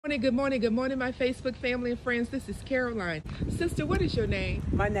Good morning, my Facebook family and friends. This is Caroline. Sister, what is your name?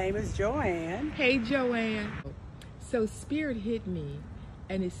 My name is JoAnne. Hey, JoAnne. So Spirit hit me,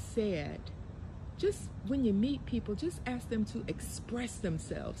 and it said, just when you meet people, just ask them to express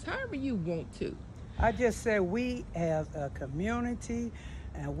themselves, however you want to. I just said we as a community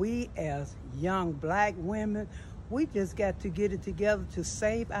and we as young black women, we just got to get it together to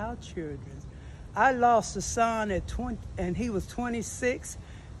save our children. I lost a son at 20, and he was 26,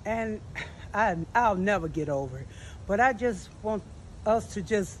 and I'll never get over it. But I just want us to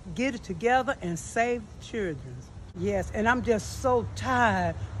just get it together and save the children. Yes, and I'm just so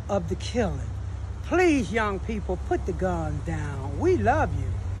tired of the killing. Please, young people, put the gun down. We love you.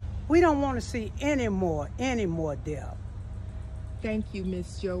 We don't want to see any more death. Thank you,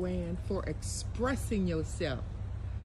 Miss JoAnne, for expressing yourself.